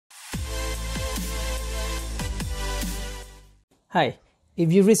Hi,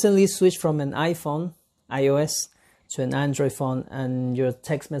 if you recently switched from an iPhone, iOS, to an Android phone and your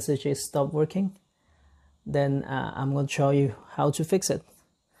text messages stopped working, then I'm going to show you how to fix it.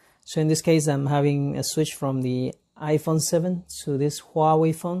 So in this case, I'm having a switch from the iPhone 7 to this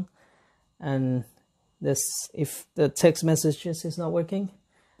Huawei phone, and if the text messages is not working,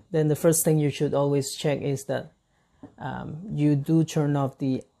 then the first thing you should always check is that you do turn off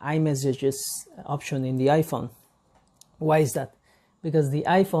the iMessages option in the iPhone. Why is that? Because the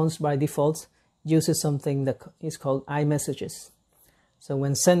iPhones by default uses something that is called iMessages. So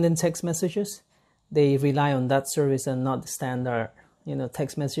when sending text messages, they rely on that service and not the standard,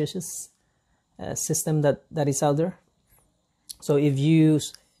 text messages system that is out there. So if you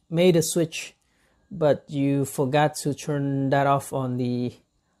made a switch, but you forgot to turn that off on the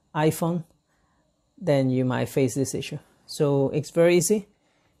iPhone, then you might face this issue. So it's very easy.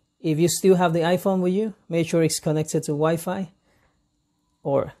 If you still have the iPhone with you, make sure it's connected to Wi-Fi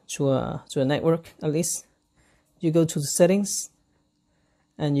or to a network at least. You go to the settings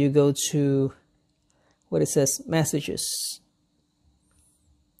and you go to what it says messages.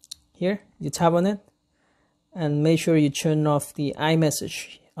 Here, you tap on it and make sure you turn off the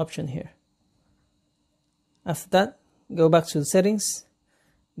iMessage option here. After that, go back to the settings,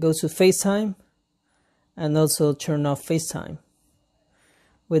 go to FaceTime, and also turn off FaceTime.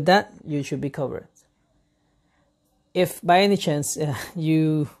 With that, you should be covered. If by any chance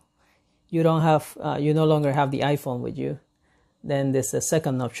you don't have you no longer have the iPhone with you, then there's a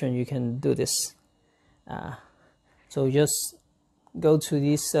second option you can do this. So just go to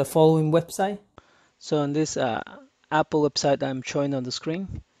this following website. So on this Apple website I'm showing on the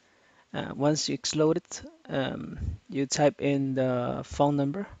screen, once you load it, you type in the phone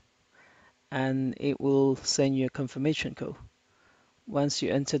number and it will send you a confirmation code. Once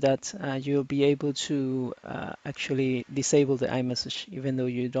you enter that, you'll be able to actually disable the iMessage even though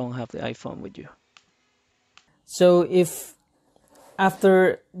you don't have the iPhone with you. So if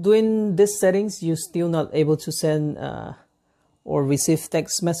after doing these settings you're still not able to send or receive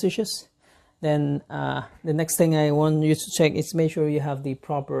text messages, then the next thing I want you to check is make sure you have the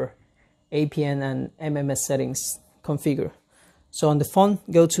proper APN and MMS settings configured. So on the phone,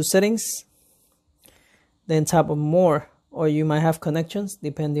 go to settings, then tap on more, or you might have connections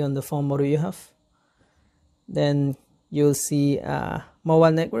depending on the phone model you have. Then you'll see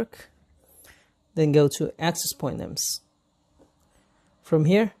mobile network, then go to access point names. From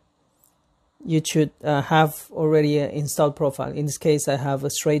here you should have already an installed profile. In this case I have a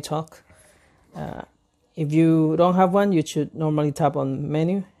Straight Talk. If you don't have one, you should normally tap on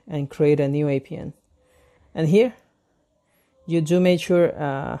menu and create a new APN. And here you do make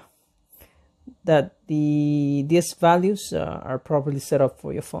sure that these values are properly set up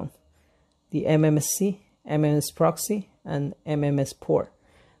for your phone. The MMSC, MMS proxy, and MMS port.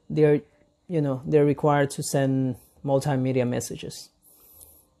 They're required to send multimedia messages.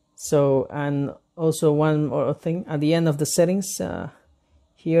 So, and also one more thing, at the end of the settings,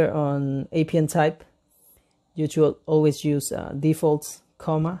 here on APN type, you should always use default,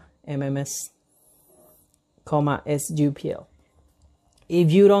 MMS, SUPL. If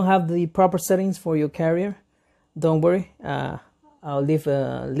you don't have the proper settings for your carrier, don't worry. I'll leave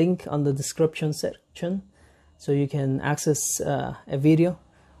a link on the description section so you can access a video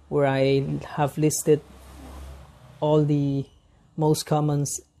where I have listed all the most common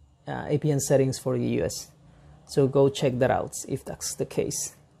APN settings for the US. So go check that out if that's the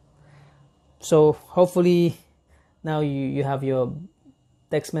case. So hopefully now you have your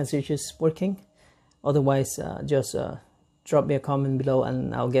text messages working. Otherwise, just drop me a comment below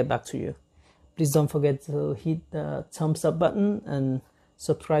and I'll get back to you. Please don't forget to hit the thumbs up button and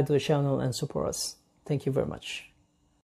subscribe to the channel and support us. Thank you very much.